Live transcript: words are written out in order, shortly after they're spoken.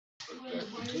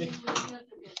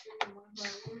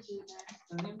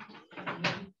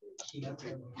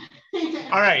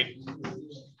All right.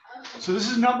 So this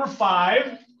is number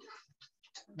 5.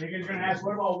 Megan's going to ask,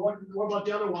 what about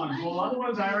the other ones? Well, the other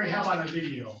ones I already have on a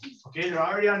video. Okay, they're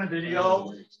already on a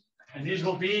video, and these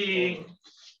will be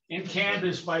in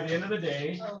Canvas by the end of the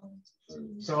day.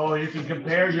 So you can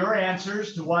compare your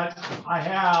answers to what I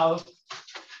have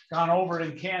gone over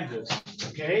in Canvas.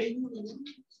 Okay.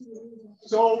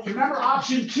 So remember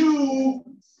option 2.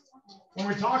 When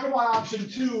we talk about option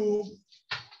 2,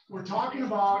 we're talking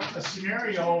about a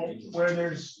scenario where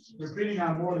they're bidding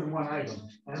on more than one item.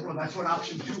 That's what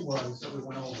option 2 was that we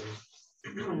went over.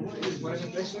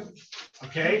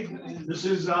 Okay, this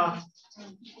is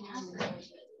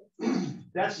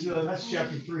that's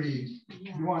chapter 3.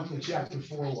 You want the chapter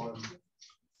 4 one.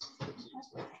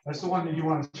 That's the one that you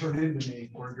want to turn into me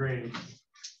for grade.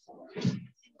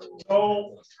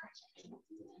 So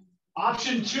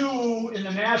option 2 in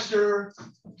the master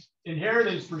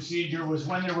inheritance procedure was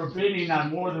when they were bidding on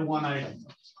more than one item.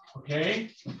 Okay,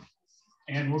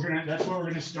 and that's where we're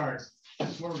gonna start.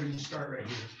 That's where we're gonna start right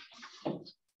here.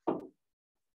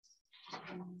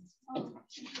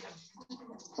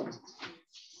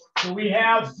 So we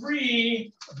have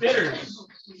 3 bidders.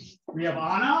 We have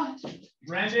Anna,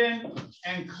 Brendan,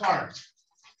 and Clark.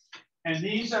 And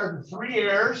these are the 3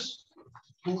 heirs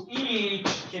who each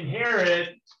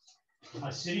inherit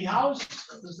a city house,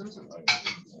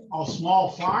 a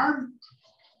small farm,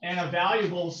 and a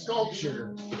valuable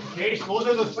sculpture. Okay, so those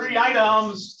are the 3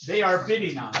 items they are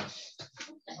bidding on.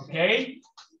 Okay,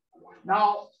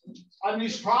 now on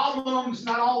these problems,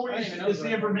 not always is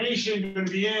the information going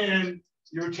to be in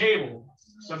your table.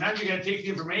 Sometimes you got to take the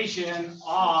information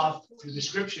off the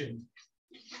description.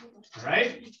 All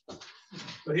right,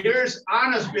 but here's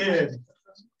Anna's bid.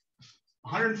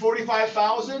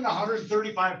 145,000,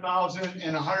 135,000,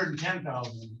 and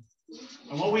 110,000.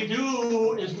 And what we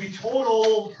do is we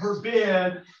total her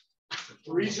bid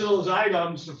for each of those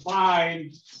items to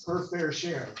find her fair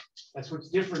share. That's what's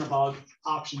different about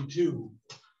option 2.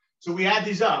 So we add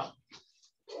these up.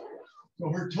 So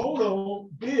her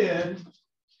total bid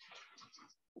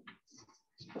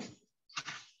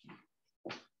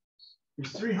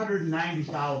is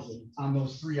 390,000 on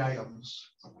those 3 items.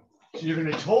 So you're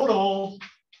going to total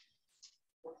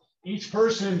each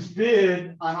person's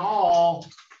bid on all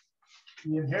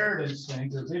the inheritance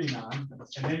things they're bidding on,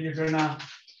 and then you're going to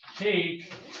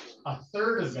take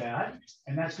 1/3 of that,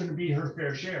 and that's going to be her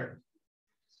fair share.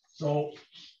 So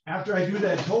after I do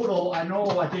that total, I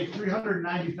know I take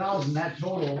 390,000, that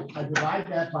total, I divide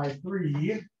that by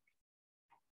 3,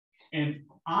 and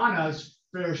Anna's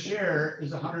fair share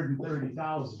is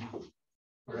 130,000. All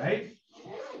right.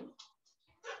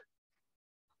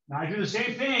 Now I do the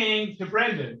same thing to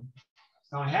Brendan.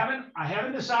 Now I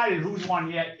haven't decided who's won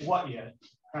yet, what yet.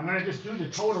 I'm going to just do the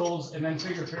totals and then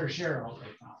figure fair share out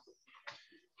right now.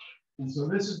 And so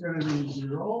this is going to be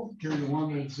 0. Carry the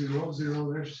 1 that's 0,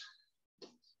 0. There's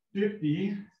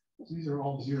 50. These are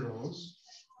all zeros.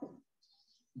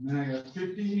 And then I got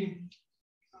 50,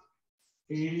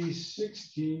 80,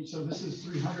 16. So this is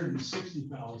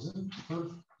 360,000. Her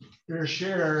fair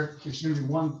share is going to be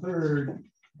 1/3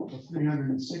 of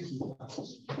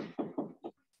 360,000.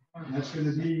 And that's going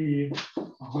to be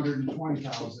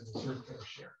 120,000 is her fair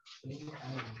share.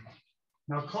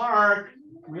 Now Clark,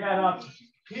 we add up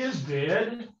his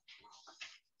bid,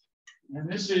 and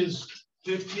this is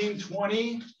 15,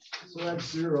 20, so that's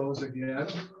zeros again.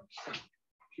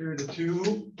 Here are the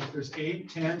 2, there's 8,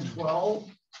 10, 12.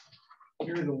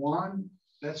 Here are the 1,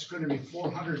 that's going to be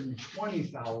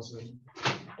 420,000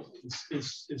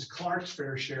 is Clark's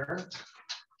fair share.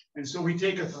 And so we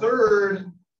take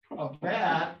 1/3 of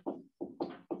that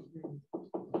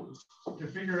to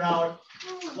figure out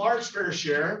Clark's fair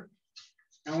share.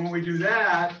 And when we do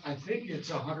that, I think it's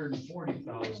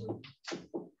 140,000.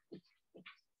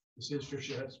 This is fair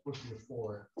share, that's supposed to be a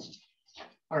 4.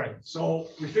 All right, so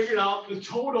we figured out the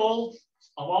total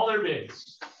of all their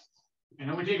bids. And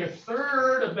then we take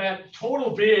 1/3 of that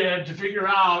total bid to figure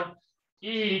out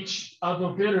each of the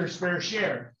bidders' fair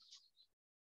share.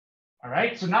 All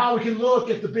right, so now we can look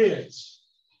at the bids.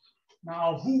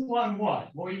 Now, who won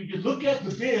what? Well, you can look at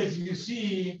the bids and you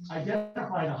see,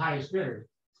 identify the highest bidder.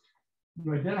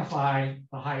 You identify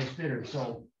the highest bidder.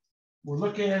 So we're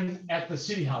looking at the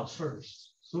city house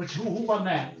first. So who won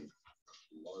that?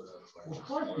 Well,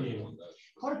 Clark did.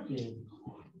 Clark did.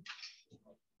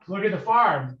 Look at the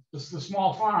farm, the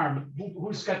small farm.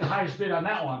 Who's got the highest bid on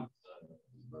that one?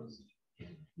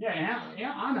 Yeah,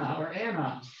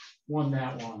 Anna won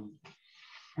that one.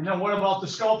 And then what about the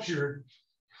sculpture?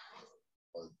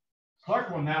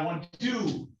 Clark won that one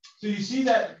too. So you see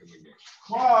that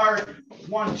Clark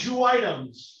won 2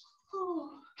 items.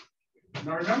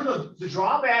 Now remember the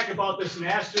drawback about this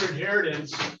master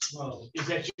inheritance is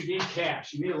that you need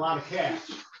cash. You need a lot of cash.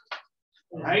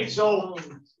 Right? So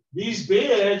these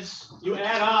bids, you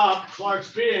add up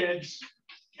Clark's bids,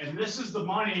 and this is the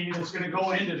money that's going to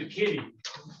go into the kitty.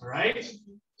 All right?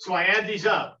 So I add these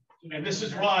up, and this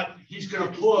is what he's going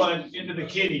to put into the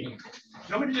kitty.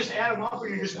 So I'm going to just add them up, or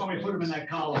you just want me to put them in that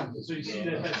column so you see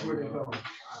that that's where they go.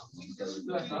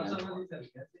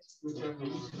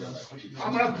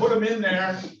 I'm going to put them in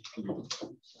there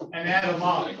and add them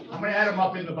up. I'm going to add them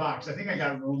up in the box. I think I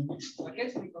got room.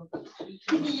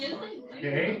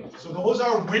 Okay, so those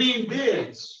are winning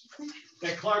bids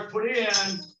that Clark put in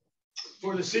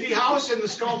for the city house and the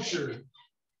sculpture.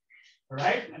 All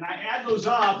right, and I add those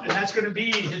up, and that's going to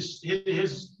be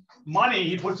his money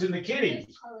he puts in the kitty.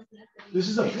 This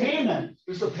is a payment.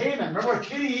 This is a payment. Remember, a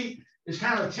kitty is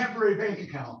kind of a temporary bank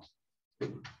account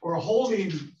or a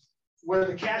holding where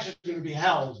the cash is going to be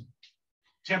held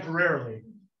temporarily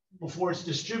before it's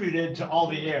distributed to all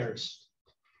the heirs.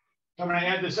 So I'm going to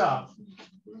add this up.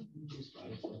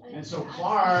 And so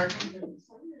Clark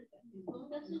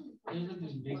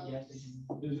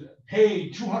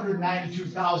paid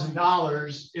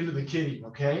 $292,000 into the kitty,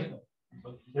 okay?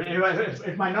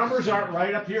 If my numbers aren't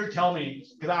right up here, tell me,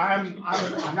 because I'm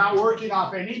not working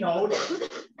off any notes.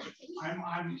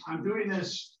 I'm doing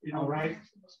this, you know, right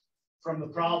from the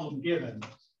problem given.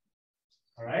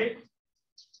 All right.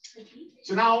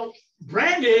 So now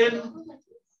Brendan,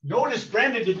 notice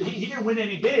Brendan he didn't win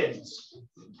any bids.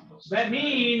 So that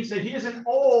means that he doesn't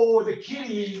owe the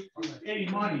kitty any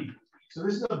money. So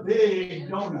this is a big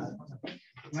donut.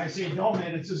 When I say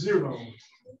donut, it's a 0.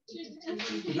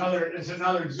 It's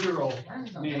another 0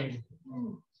 name.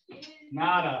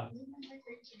 Nada.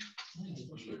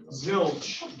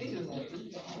 Zilch.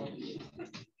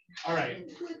 All right.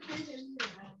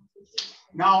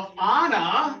 Now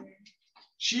Anna,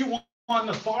 she won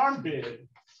the farm bid.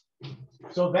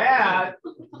 So that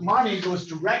money goes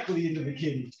directly into the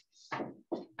kitty.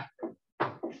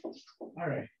 All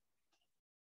right.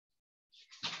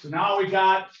 So now we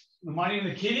got the money in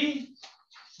the kitty.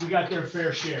 We got their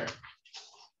fair share.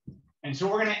 And so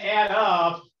we're going to add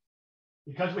up,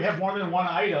 because we have more than one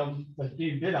item that's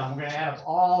being bid on, we're going to add up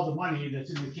all the money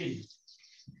that's in the kitty.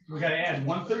 We got to add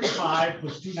 135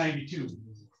 plus 292.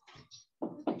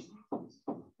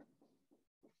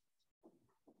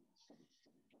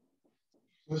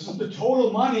 This is the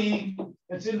total money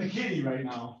that's in the kitty right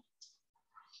now.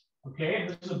 Okay,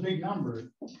 this is a big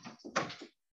number.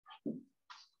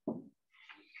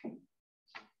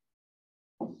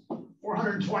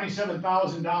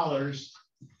 $427,000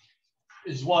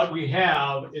 is what we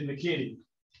have in the kitty.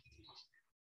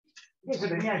 You guys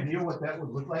have any idea what that would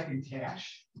look like in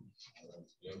cash?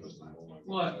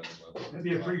 What? That'd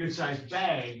be a pretty good sized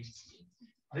bag.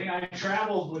 I think I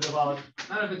traveled with about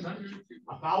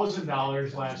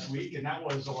 $1,000 last week, and that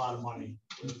was a lot of money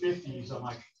in the 50s. I'm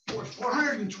like,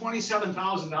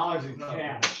 $427,000 in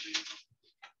cash.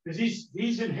 Because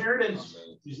these inheritance,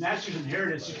 these master's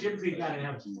inheritance, you typically got to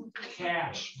have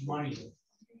cash money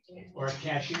or a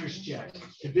cashier's check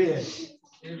to bid.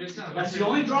 That's the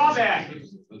only drawback.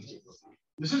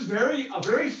 This is a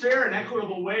very fair and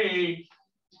equitable way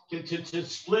to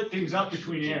split things up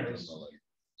between heirs.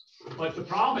 But the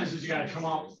problem is we got to come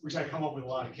up with a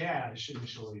lot of cash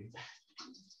initially.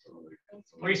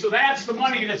 Okay, so that's the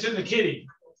money that's in the kitty.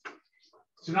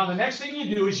 So now the next thing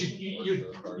you do is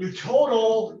you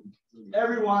total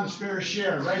everyone's fair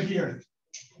share right here.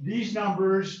 These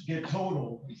numbers get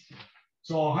totaled.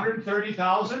 So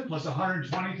 130,000 plus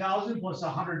 120,000 plus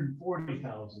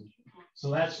 140,000.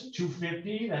 So that's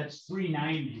 250. That's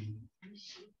 390.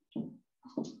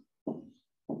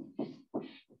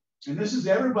 And this is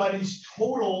everybody's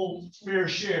total fair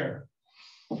share.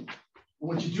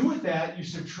 What you do with that, you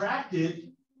subtract it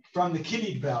from the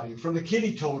kitty value, from the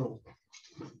kitty total.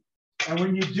 And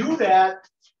when you do that,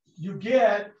 you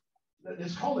get,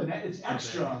 it's called it's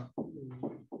extra.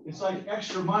 It's like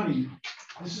extra money.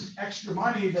 This is extra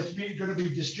money that's going to be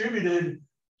distributed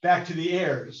back to the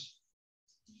heirs.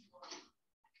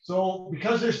 So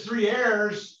because there's 3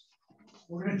 heirs,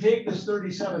 we're going to take this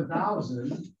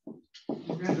 37,000.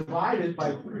 We're going to divide it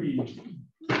by 3.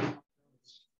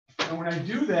 And when I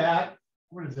do that,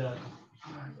 what is that?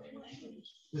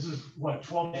 This is what,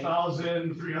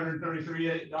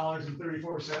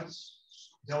 $12,333.34. Is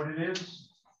that what it is?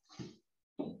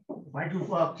 If I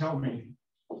goof up, tell me.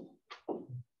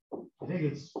 I think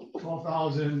it's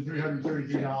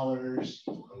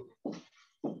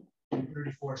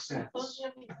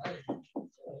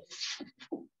 $12,333.34.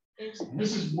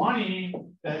 This is money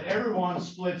that everyone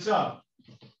splits up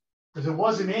because it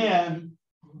wasn't in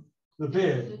the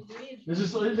bid.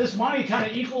 This money kind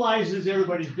of equalizes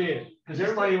everybody's bid because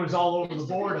everybody was all over the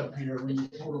board up here when you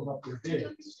totaled up their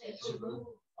bids.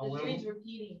 The three's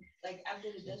repeating, like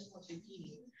after the decimal's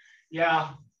repeating.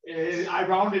 Yeah, I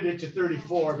rounded it to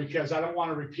 34 because I don't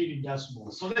want a repeating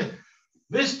decimal. So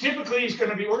this typically is going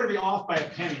to be, we're going to be off by a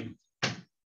penny.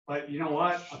 But you know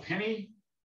what? A penny,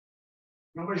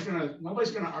 nobody's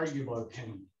gonna argue about a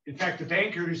penny. In fact, the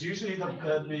bankers, usually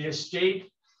the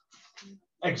estate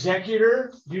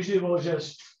executor, usually will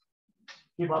just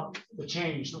give up the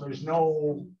change. So there's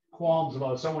no qualms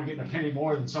about someone getting a penny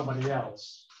more than somebody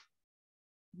else.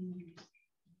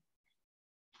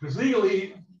 Because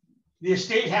legally, the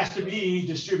estate has to be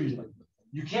distributed.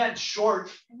 You can't short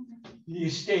the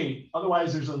estate.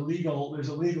 Otherwise, there's a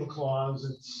legal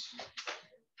clause.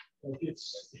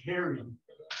 It's hairy.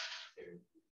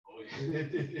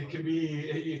 It can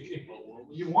be,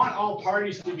 you want all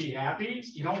parties to be happy.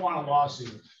 You don't want a lawsuit.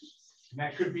 And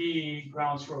that could be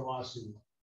grounds for a lawsuit.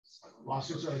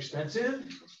 Lawsuits are expensive.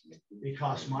 They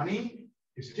cost money.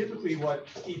 It's typically what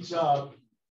eats up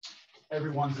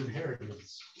everyone's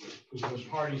inheritance because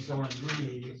parties don't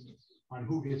agree on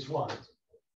who gets what.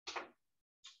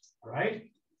 All right.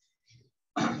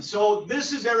 So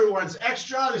this is everyone's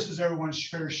extra. This is everyone's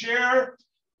fair share.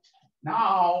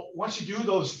 Now, once you do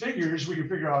those figures, we can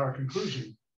figure out our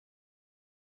conclusion.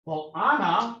 Well,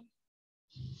 Anna,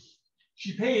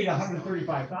 she paid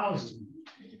 $135,000.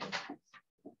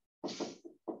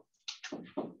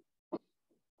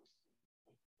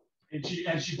 And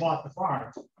she bought the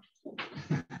farm.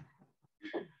 She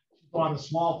bought a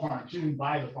small farm. She didn't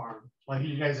buy the farm. Like,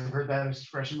 you guys have heard that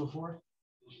expression before?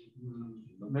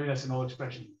 Maybe that's an old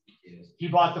expression. He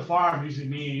bought the farm usually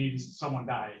means someone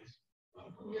died.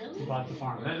 He bought the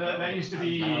farm. That used to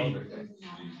be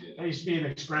an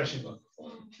expression.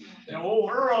 And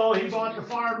old Earl, he bought the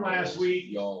farm last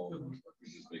week.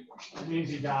 It means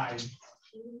he died.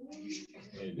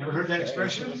 Never heard that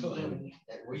expression?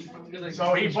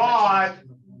 So he bought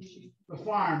the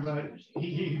farm, but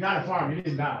he got a farm. He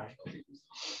didn't die.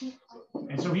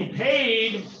 And so he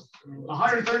paid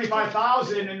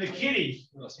 $135,000 in the kitty.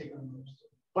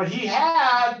 But he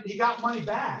got money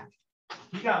back.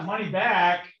 He got money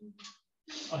back,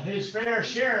 his fair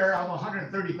share of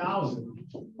 $130,000.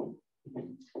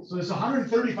 So this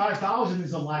 $135,000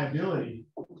 is a liability.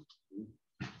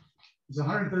 This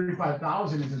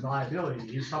 $135,000 is a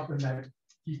liability. It's something that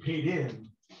he paid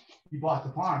in. He bought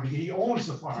the farm. He owns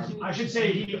the farm. I should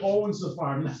say he owns the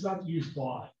farm. That's not you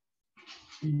bought.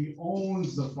 He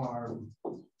owns the farm.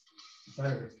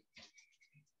 Better.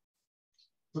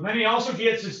 So then he also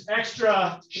gets this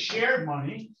extra shared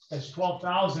money. That's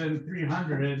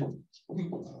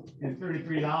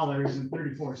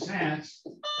 $12,333.34.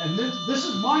 And this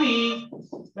is money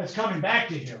that's coming back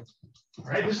to him. All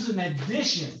right, this is an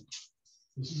addition.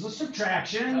 This is a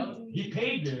subtraction. He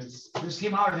paid this. This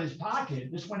came out of his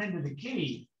pocket. This went into the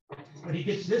kitty. But he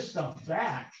gets this stuff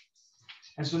back.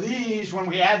 And so these, when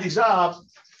we add these up,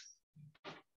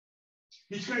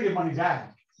 he's going to get money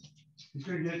back. He's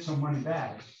going to get some money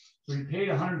back. So he paid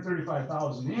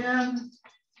 $135,000 in,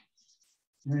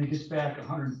 and then he gets back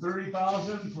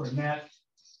 $130,000 for a net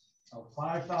of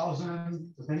 $5,000.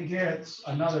 But then he gets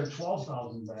another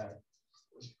 $12,000 back.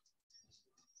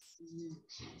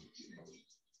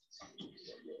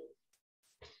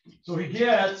 So he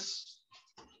gets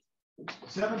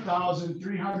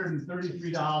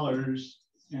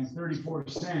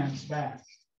 $7,333.34 back.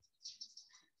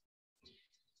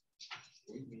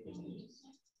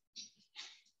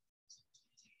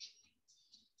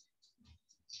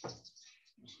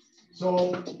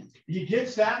 So he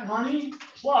gets that money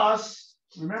plus,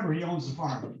 remember, he owns the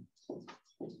farm.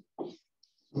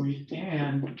 So he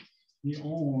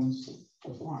owns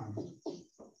the farm. All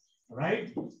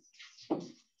right? So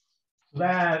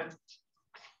that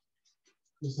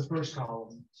is the first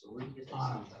column. So where do you get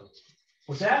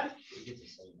What's that?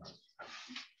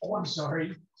 Oh, I'm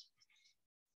sorry.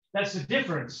 That's the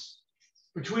difference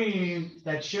between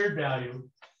that shared value.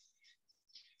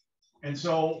 And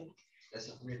so that's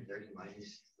 130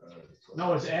 minus.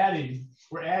 No, it's adding.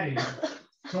 We're adding.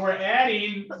 So we're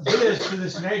adding this to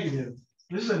this negative.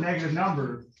 This is a negative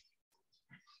number.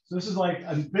 So this is like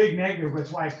a big negative.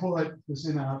 That's why I put this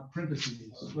in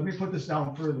parentheses. Let me put this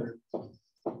down further. You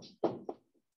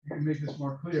can make this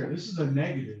more clear. This is a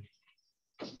negative.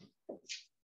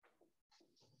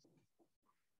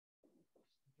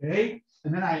 Okay.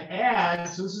 And then I add,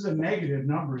 so this is a negative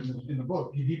number in the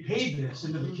book. He paid this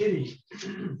into the kitty.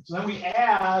 So then we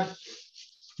add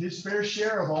his fair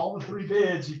share of all the 3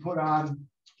 bids he put on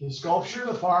the sculpture,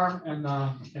 the farm, and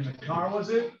the car, was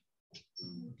it?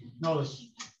 No, the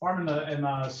farm and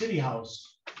the city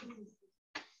house.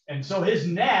 And so his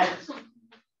net,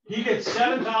 he gets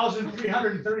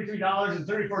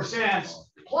 $7,333.34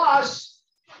 plus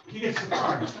he gets the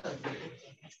farm.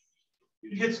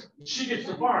 She gets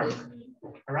the farm.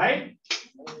 All right?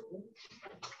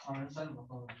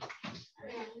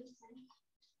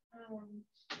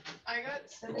 I got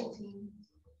 17,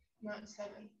 not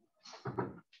 7.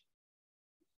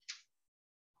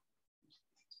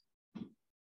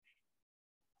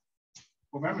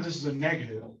 Remember, this is a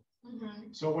negative.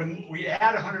 Mm-hmm. So when we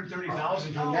add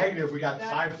 130,000 to a negative, we got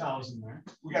 5,000 there.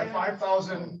 We got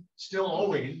 5,000 still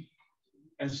owing.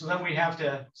 And so then we have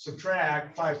to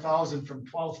subtract 5,000 from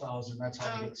 12,000. That's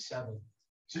how we get 7.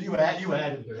 So you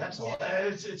added there. That's all.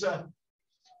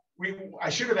 I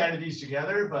should have added these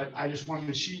together, but I just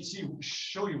wanted to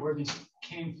show you where these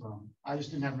came from. I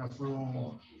just didn't have enough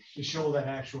room to show that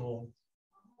actual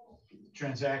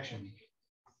transaction.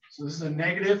 So this is a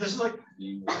negative. This is like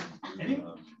any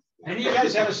of you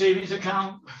guys have a savings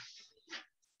account?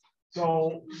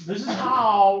 So this is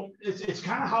how it's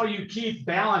kind of how you keep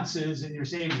balances in your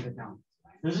savings account.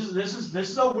 This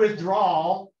is a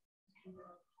withdrawal,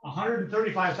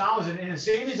 135,000 in a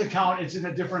savings account. It's in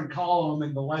a different column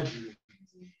in the ledger.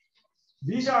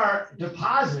 These are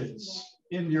deposits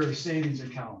in your savings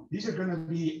account. These are going to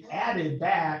be added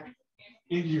back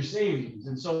into your savings,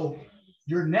 and so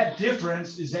your net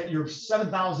difference is that you're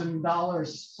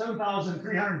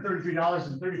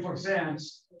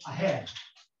 $7,333.34 ahead.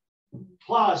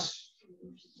 Plus,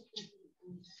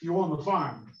 you own the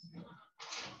farm.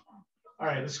 All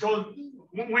right, let's go.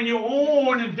 When you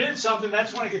own and bid something,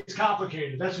 that's when it gets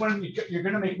complicated. That's when you're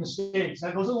going to make mistakes.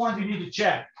 Those are the ones you need to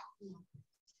check.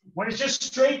 When it's just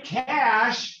straight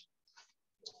cash,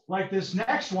 like this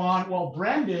next one, well,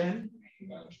 Brendan,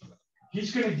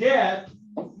 he's going to get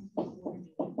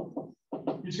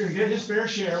his fair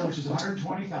share, which is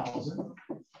 120,000.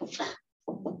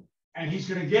 And he's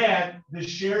going to get the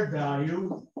shared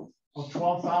value of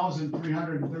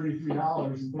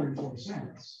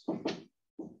 $12,333.34.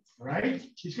 Right?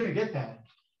 He's going to get that.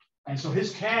 And so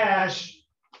his cash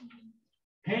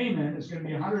payment is going to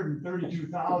be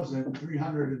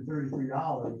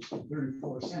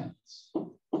 $132,333.34.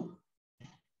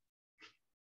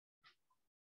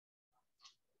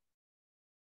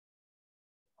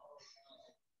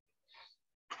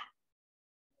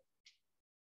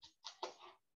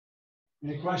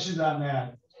 Any questions on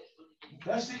that?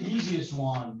 That's the easiest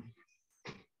one.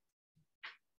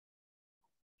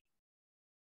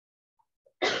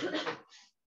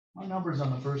 My numbers on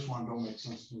the first one don't make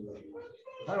sense to me. I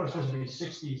thought it was supposed to be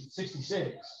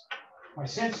 66. My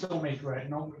cents don't make right.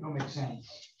 Don't make sense.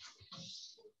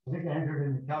 I think I entered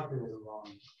in the calculator wrong.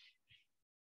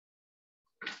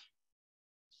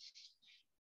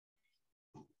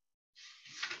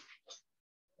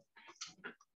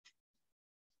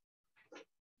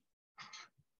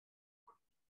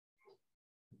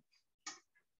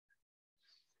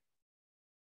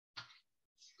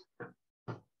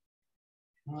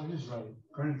 No, it is right.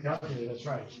 According to the calculator, that's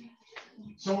right.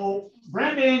 So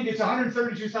Brendan gets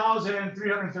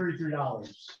 $132,333.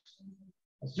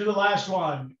 Let's do the last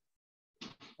one.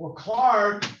 Well,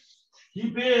 Clark,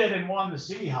 he bid and won the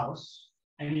city house,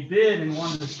 and he bid and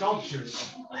won the sculpture.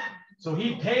 So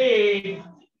he paid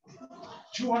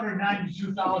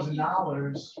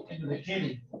 $292,000 into the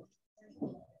kitty.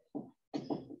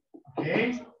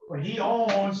 Okay, but he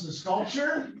owns the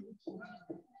sculpture.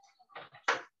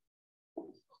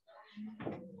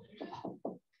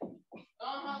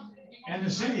 And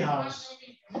the city house.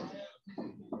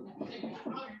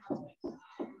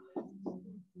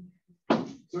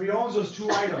 So he owns those 2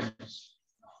 items.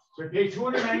 So he paid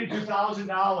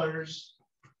 $292,000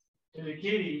 to the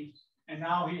kitty, and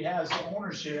now he has the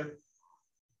ownership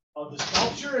of the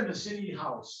sculpture and the city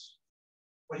house.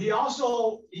 But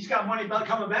he's got money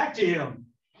coming back to him.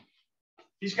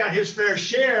 He's got his fair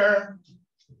share.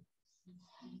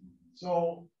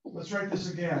 So let's write this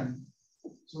again.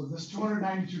 So this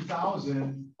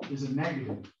 292,000 is a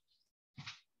negative.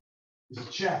 It's a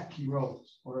check he wrote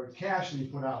or a cash that he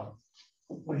put out.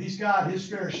 But he's got his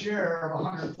fair share of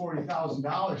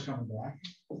 $140,000 coming back,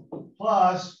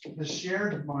 plus the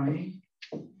shared money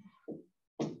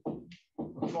of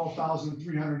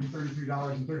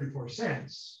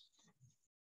 $12,333.34.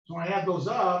 So when I add those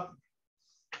up,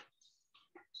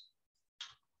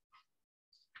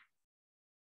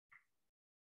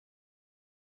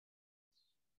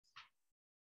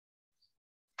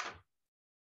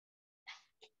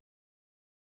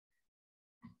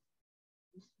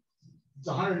 it's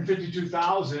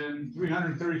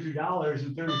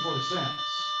 $152,333.34.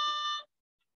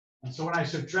 And so when I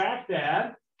subtract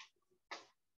that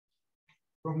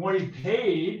from what he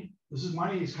paid, this is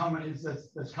money he's coming,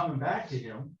 that's coming back to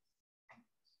him.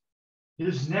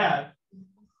 His net,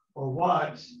 or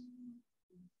what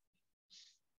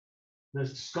the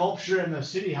sculpture and the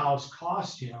city house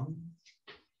cost him,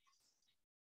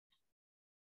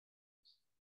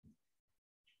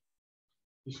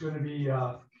 is going to be,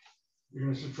 you're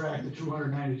going to subtract the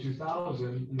 292,000,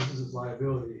 and this is his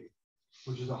liability,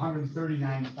 which is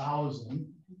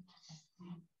 139,000.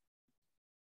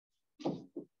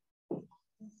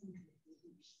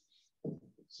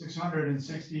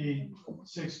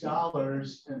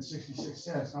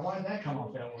 $666.66. Now, why did that come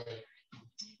out that way?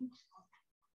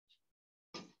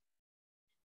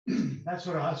 That's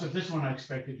what this one I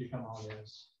expected to come out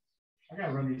as. I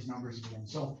gotta run these numbers again.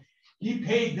 So he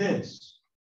paid this.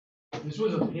 This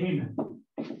was a payment.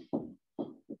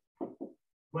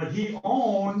 But he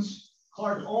owns,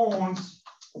 Clark owns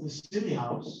the city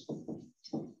house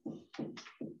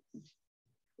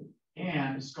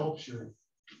and the sculpture.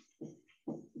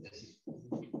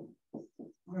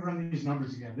 Let me run these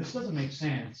numbers again. This doesn't make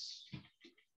sense.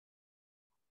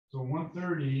 So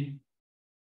 130,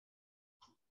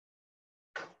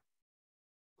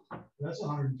 that's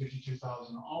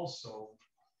 152,000 also.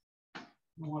 I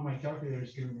don't know why my calculator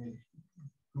is giving me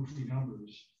goofy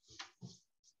numbers.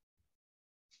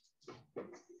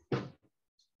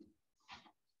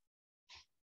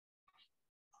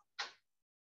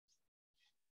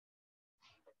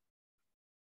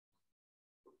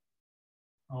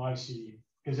 Oh, I see.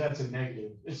 Because that's a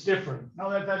negative. It's different.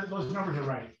 No, those numbers are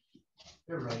right.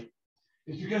 They're right.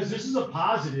 It's because this is a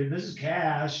positive. This is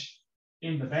cash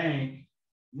in the bank.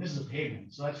 And this is a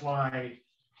payment. So that's why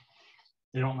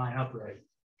they don't line up right.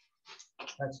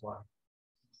 That's why.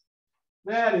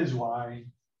 That is why.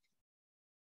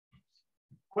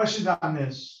 Questions on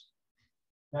this?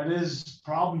 That is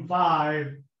problem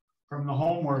 5 from the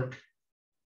homework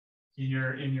in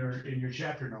your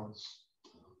chapter notes.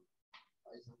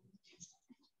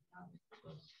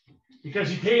 Because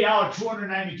he paid out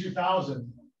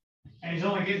 292,000 and he's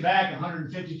only getting back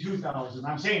 152,000.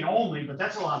 I'm saying only, but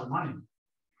that's a lot of money.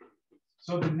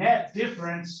 So the net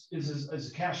difference is a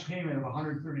cash payment of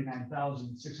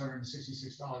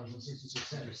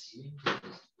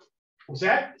 $139,666.66. What's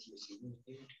that?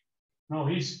 No,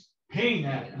 he's paying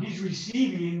that. He's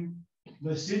receiving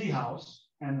the city house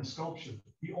and the sculpture.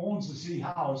 He owns the city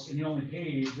house and he only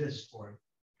paid this for it.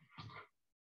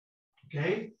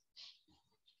 Okay.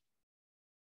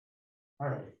 All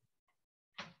right.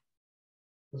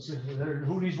 Let's see,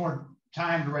 who needs more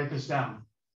time to write this down?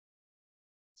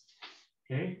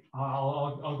 Okay,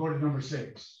 I'll go to number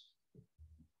 6.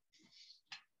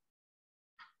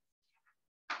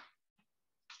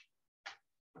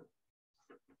 I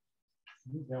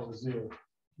think that was it. I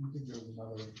don't think there was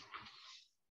another one.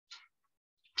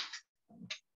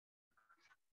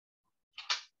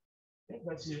 Okay,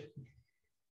 that's it.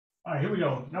 All right, here we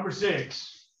go. Number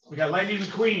 6. We got Lightning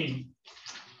McQueen.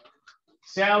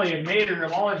 Sally and Mater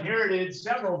have all inherited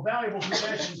several valuable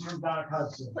possessions from Doc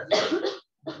Hudson.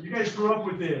 You guys grew up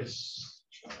with this.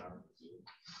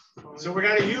 So we're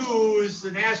going to use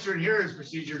the master inheritance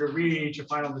procedure to reach a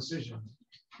final decision.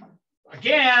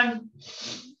 Again,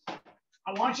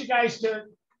 I want you guys to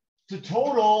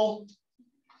total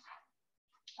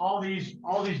all these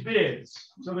bids.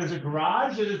 So there's a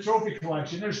garage, there's a trophy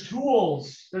collection, there's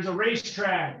tools, there's a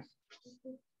racetrack.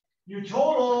 You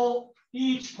total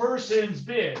each person's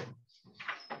bid.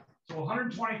 So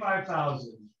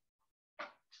 125,000.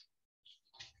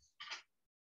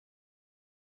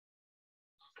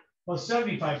 Plus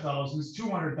 75,000 is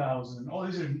 200,000. Oh,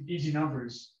 these are easy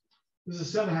numbers. This is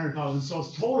 700,000. So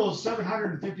it's total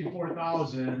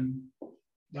 $754,000.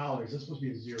 That's supposed to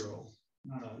be a 0.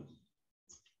 Not a.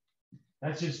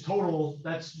 That's his total.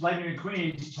 That's Lightning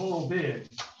McQueen's total bid.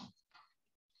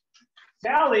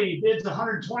 Sally bids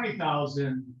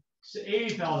 120,000.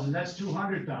 80,000. That's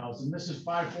 200,000. This is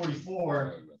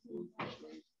 544.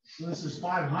 So this is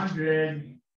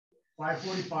 500.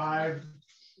 545.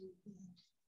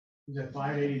 Is that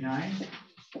 589?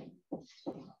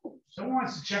 Someone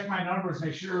wants to check my numbers,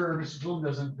 make sure Mr. Bloom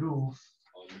doesn't goof.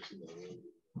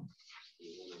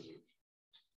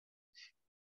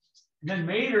 And then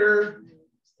Mater,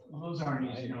 well, those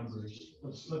aren't easy numbers.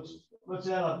 Let's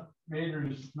add up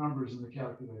Mater's numbers in the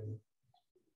calculator.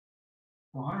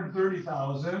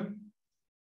 130,000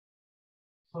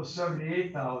 plus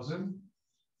 78,000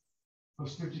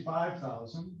 plus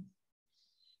 55,000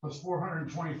 plus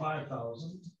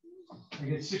 425,000. I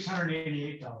get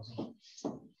 688,000.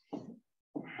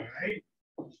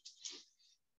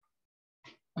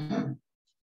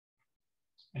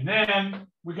 And then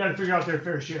we got to figure out their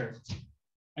fair share.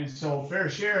 And so fair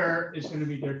share is going to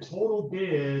be their total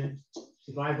bid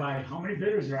divided by how many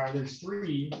bidders there are. There's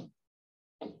 3.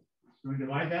 So we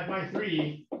divide that by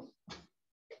 3.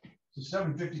 So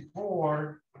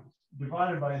 754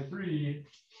 divided by 3.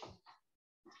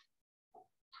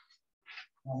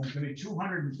 It's going to be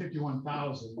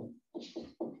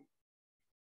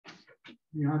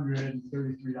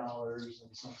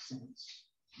 $251,333.some.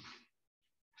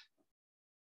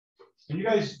 And you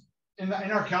guys, in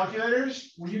our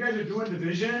calculators, when you guys are doing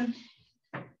division,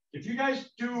 if you guys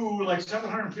do like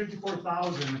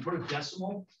 754,000 and put a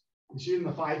decimal, you see in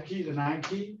the 5 key, the 9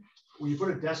 key, when you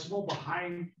put a decimal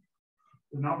behind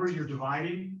the number you're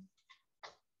dividing,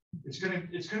 it's gonna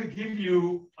give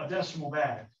you a decimal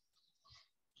back.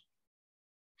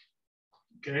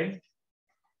 Okay,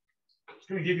 it's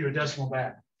going to give you a decimal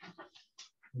back.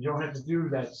 You don't have to do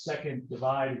that second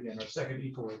divide again or second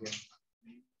equal again.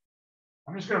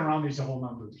 I'm just going to round these to whole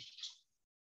numbers.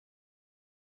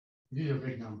 These are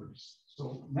big numbers.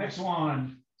 So next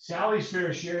one, Sally's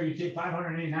fair share, you take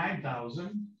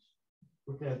 589,000,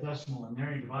 put that decimal in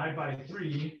there, you divide by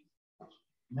 3,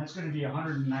 and that's going to be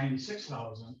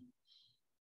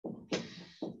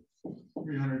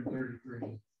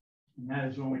 196,333. And that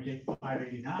is when we take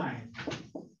 589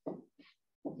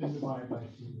 and divide by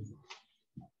 3.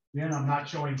 Again, I'm not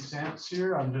showing cents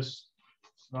here. I'm just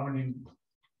rounding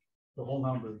the whole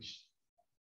numbers.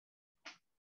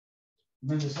 And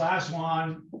then this last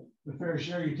one, the fair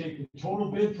share, you take the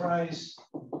total bid price,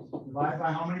 divide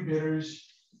by how many bidders.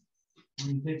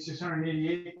 When you take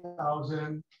 688,000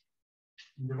 and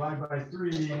divide by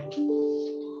 3,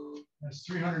 that's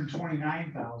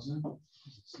 329,000.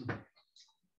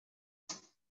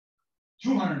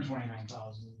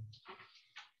 229,000.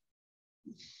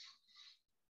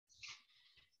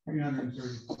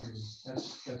 333.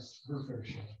 That's her fair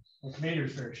share. That's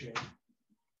Mater's fair share.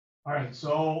 All right,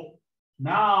 so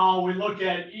now we look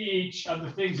at each of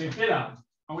the things they bid on,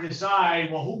 and we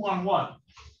decide, well, who won what?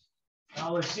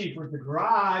 Now let's see. For the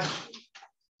garage,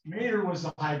 Mater was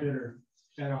the high bidder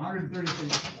at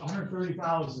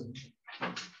 130,000.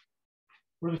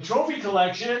 For the trophy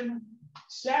collection,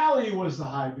 Sally was the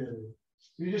high bidder.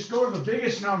 You just go to the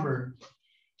biggest number,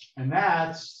 and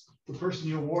that's the person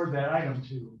you award that item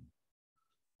to.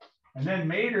 And then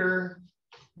Mater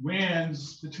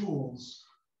wins the tools.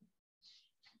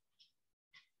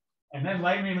 And then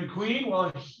Lightning McQueen,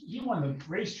 well, he won the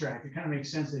racetrack. It kind of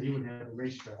makes sense that he would have a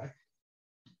racetrack.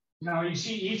 Now you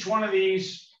see each one of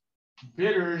these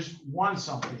bidders won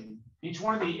something. Each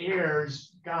one of the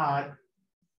heirs got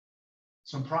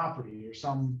some property or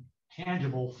some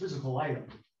tangible physical item.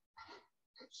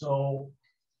 So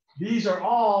these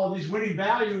winning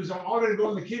values are all going to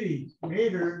go in the kitty.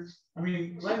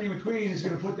 Lightning McQueen is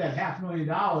going to put that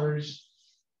 $500,000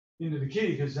 into the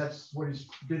kitty because that's what he's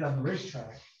bid on the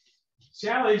racetrack.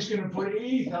 Sally's going to put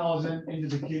 80,000 into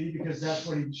the kitty because that's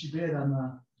what she bid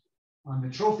on the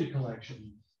trophy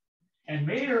collection. And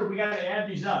Mater, we got to add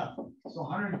these up. So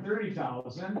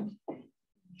 130,000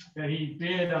 that he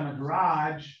bid on the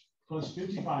garage plus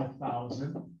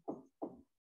 55,000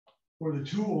 for the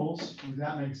tools.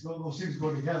 That makes those things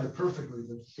go together perfectly.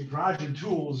 The garage and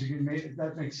tools, you can make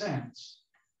that makes sense.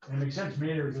 And it makes sense.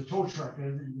 Mater is a tow truck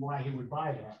and why he would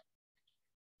buy that.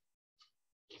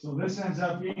 So this ends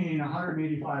up being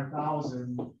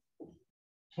 185,000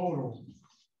 total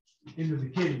into the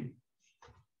kitty.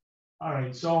 All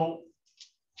right, so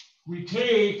we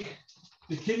take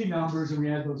the kitty numbers and we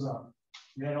add those up.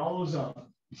 We add all those up.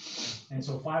 And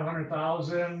so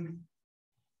 500,000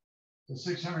 to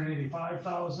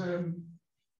 685,000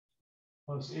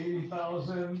 plus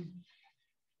 80,000,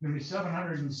 going to be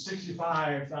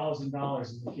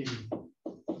 $765,000 in the kitty.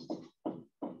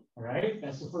 All right,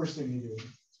 that's the first thing you do.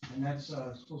 And that's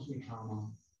supposed to be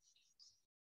comma.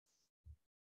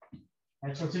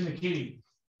 That's what's in the kitty.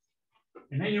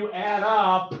 And then you add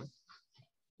up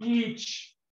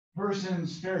each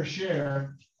person's fair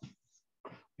share.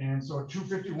 And so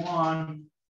 251,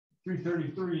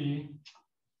 333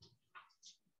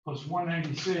 plus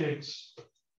 196,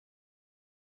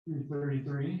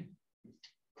 333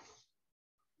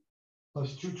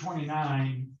 plus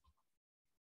 229,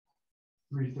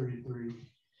 333.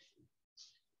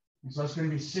 And so it's going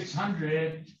to be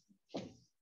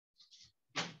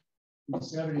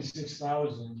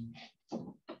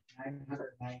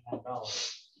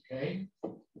 $676,999. Okay.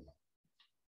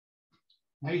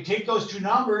 Now you take those two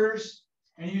numbers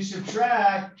and you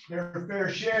subtract their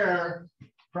fair share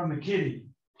from the kitty.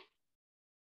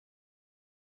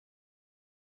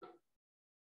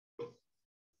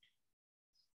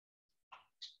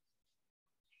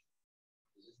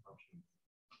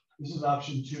 This is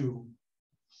option 2.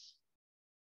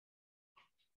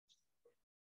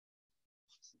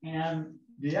 And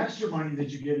the extra money that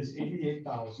you get is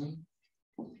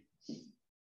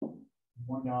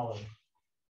 $88,001.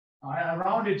 I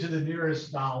rounded to the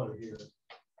nearest dollar here,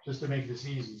 just to make this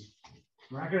easy.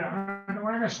 We're not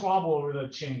gonna squabble over the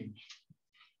change.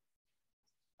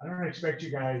 I don't expect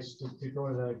you guys to go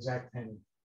to the exact penny.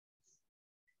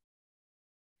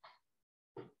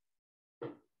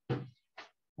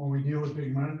 When we deal with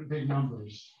big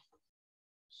numbers.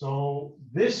 So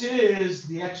this is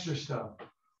the extra stuff.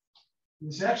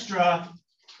 This extra,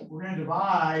 we're going to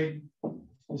divide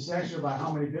this extra by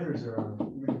how many bidders there are. We're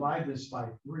going to divide this by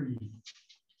 3.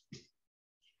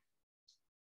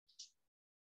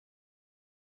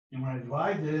 And when I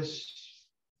divide this,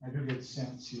 I do get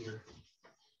cents here.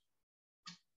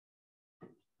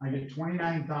 I get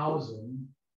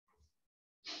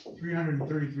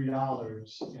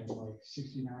 $29,333 and like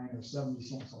 69 or 70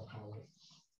 cents, I'll call it.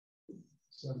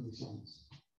 70 cents,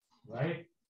 right?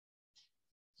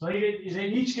 So they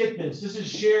each get this. This is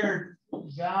shared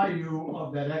value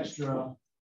of that extra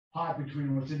pot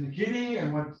between what's in the kitty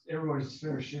and what everybody's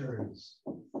fair share is.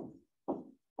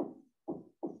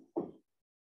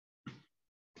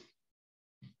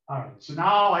 All right, so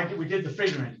now we did the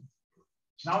figuring.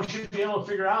 So now we should be able to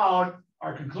figure out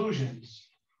our conclusions.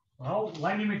 Well,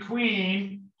 Lenny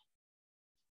McQueen,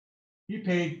 he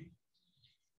paid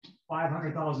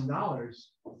 $500,000.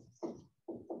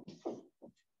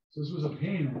 So this was a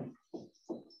payment.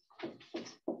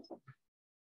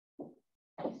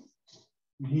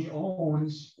 And he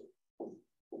owns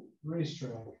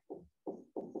racetrack.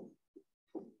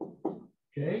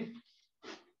 Okay.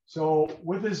 So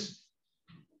with his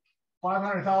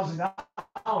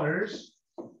 $500,000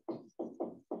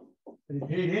 that he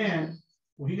paid in,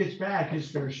 well, he gets back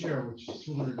his fair share, which is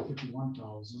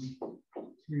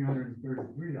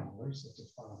 $251,333. That's a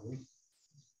 5.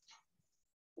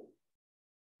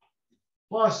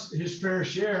 Plus his fair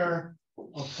share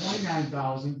of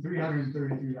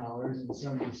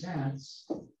 $29,333.70.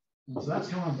 And so that's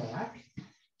coming back.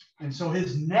 And so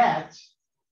his net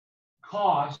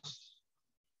cost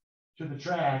to the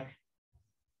track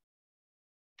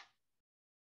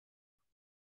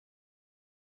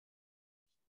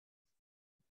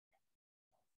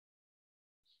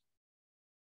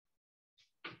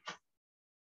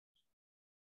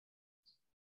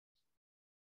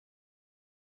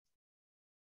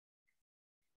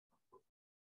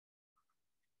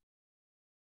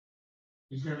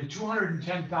is going to be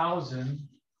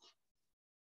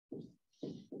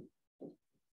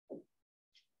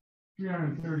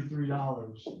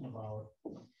 $210,333 about.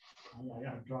 I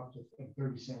dropped it at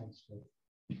 30 cents, but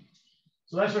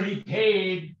so that's what he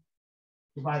paid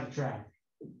to buy the track,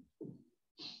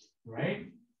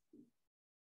 right?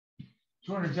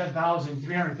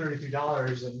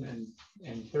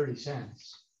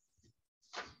 $210,333.30.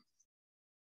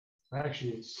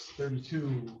 Actually, it's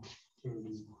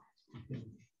 32.30.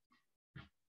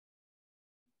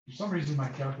 For some reason, my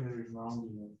calculator is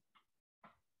rounding it.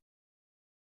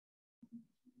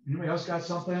 Anybody else got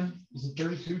something? Is it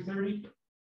 32.30?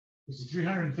 Is it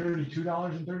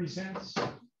 $332.30? I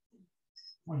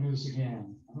want to do this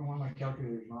again. I don't want my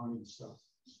calculator rounding stuff.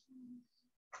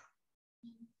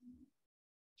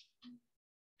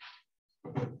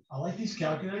 I like these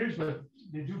calculators, but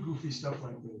they do goofy stuff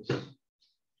like this.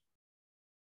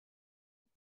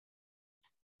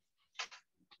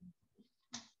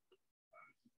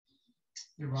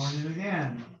 You're rounding it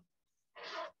again.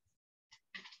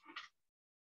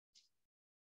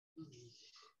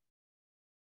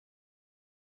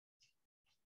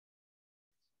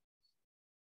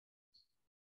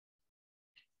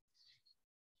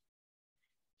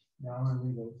 Yeah, I'm gonna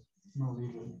leave it. I'm gonna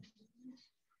leave it.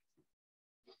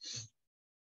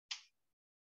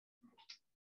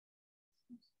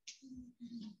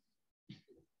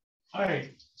 All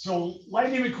right, so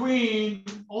Lightning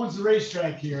McQueen owns the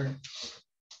racetrack here.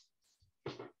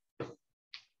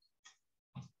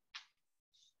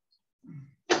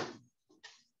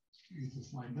 Get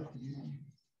this lined up again.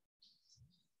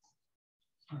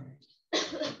 All right.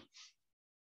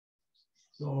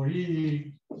 So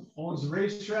he owns the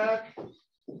racetrack.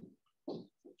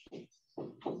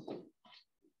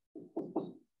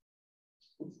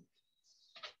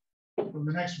 From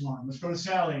the next one, let's go to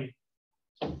Sally.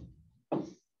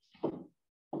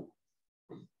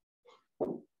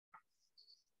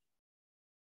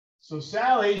 So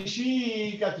Sally,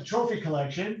 she got the trophy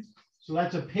collection. So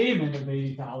that's a payment of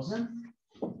 $80,000.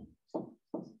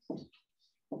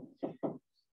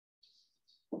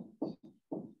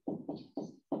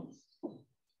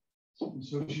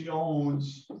 so she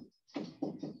owns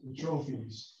the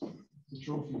trophies,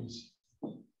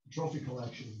 trophy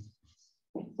collection.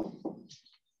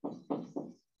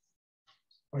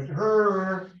 But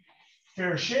her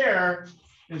fair share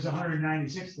is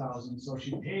 196,000, so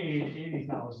she paid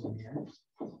 80,000 here.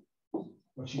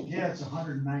 But she gets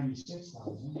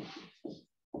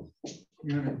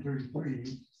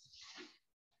 196,333.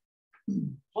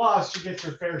 Plus, she gets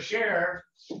her fair share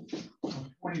of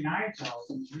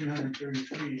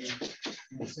 29,333.70.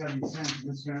 This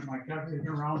is gonna my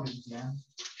calculator rounded again.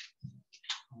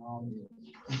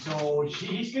 And so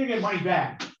he's gonna get money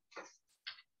back.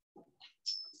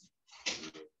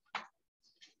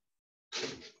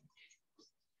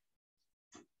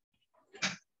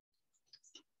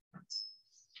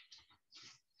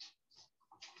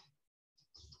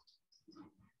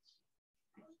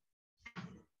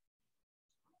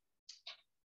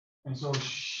 And so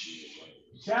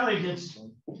Sally gets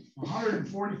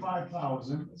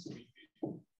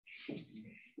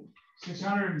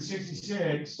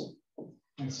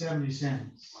 145,666.70.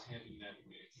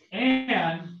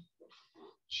 And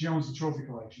she owns the trophy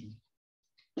collection.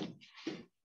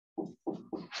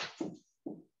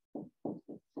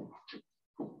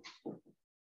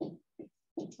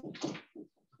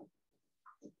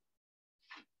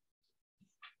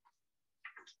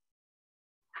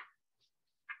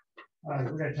 All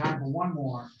right, we got time for one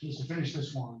more, just to finish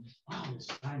this one. Wow, this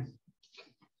time.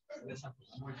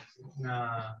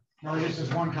 No, this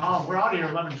is one column. We're out here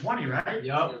 11:20, right?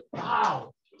 Yep.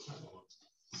 Wow.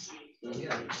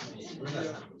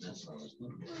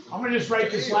 I'm gonna just write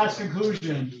this last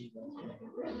conclusion.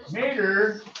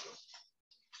 Mater,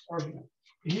 or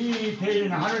he paid in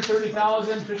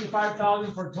 130,000,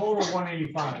 55,000 for a total of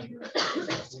 185.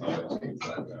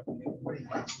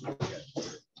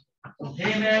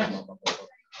 Payment.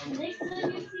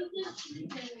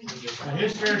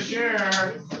 His fair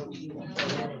share.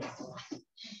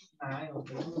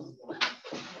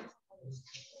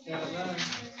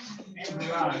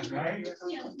 Right?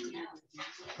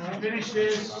 I finished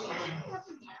this.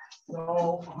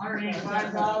 So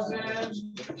 185,000.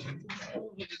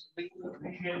 We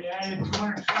get added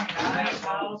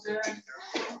 229,000.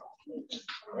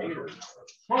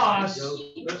 Plus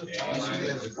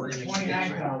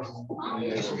 29,000.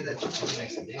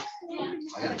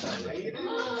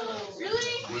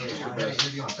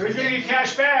 So he's gonna get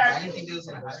cash back. I didn't think it was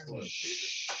gonna happen.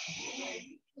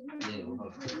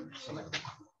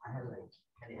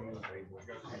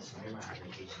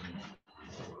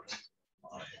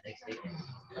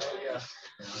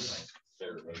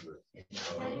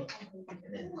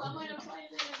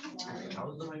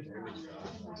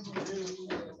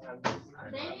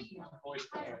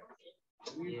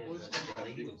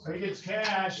 So he gets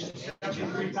cash,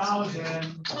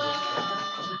 73,000.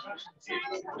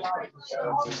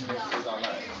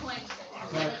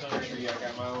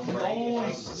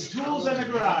 The tools in the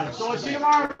garage. So we'll see you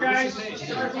tomorrow, guys.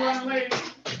 Sorry for running late.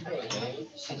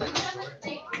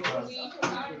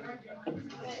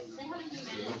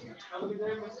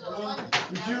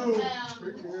 Did you?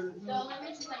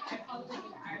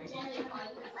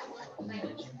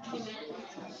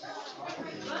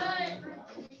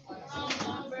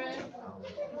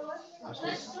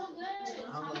 That's so good.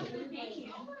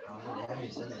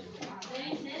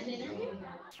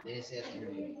 They didn't say it,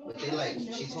 but they like,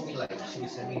 she told me like, she would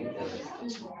send me the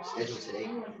schedule today.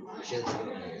 She has to go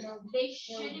there. They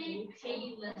shouldn't pay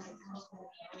you less.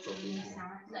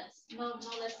 No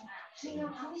less.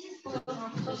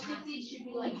 Those 50 should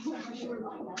be like, if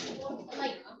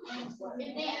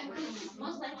they,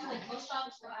 most likely, like, most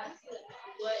shops will ask you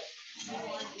what you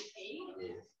want to be paid.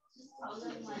 Just tell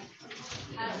them, like,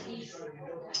 at least.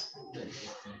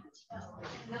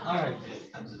 All right.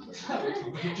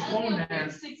 Get your phone there.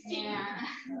 16. Yeah.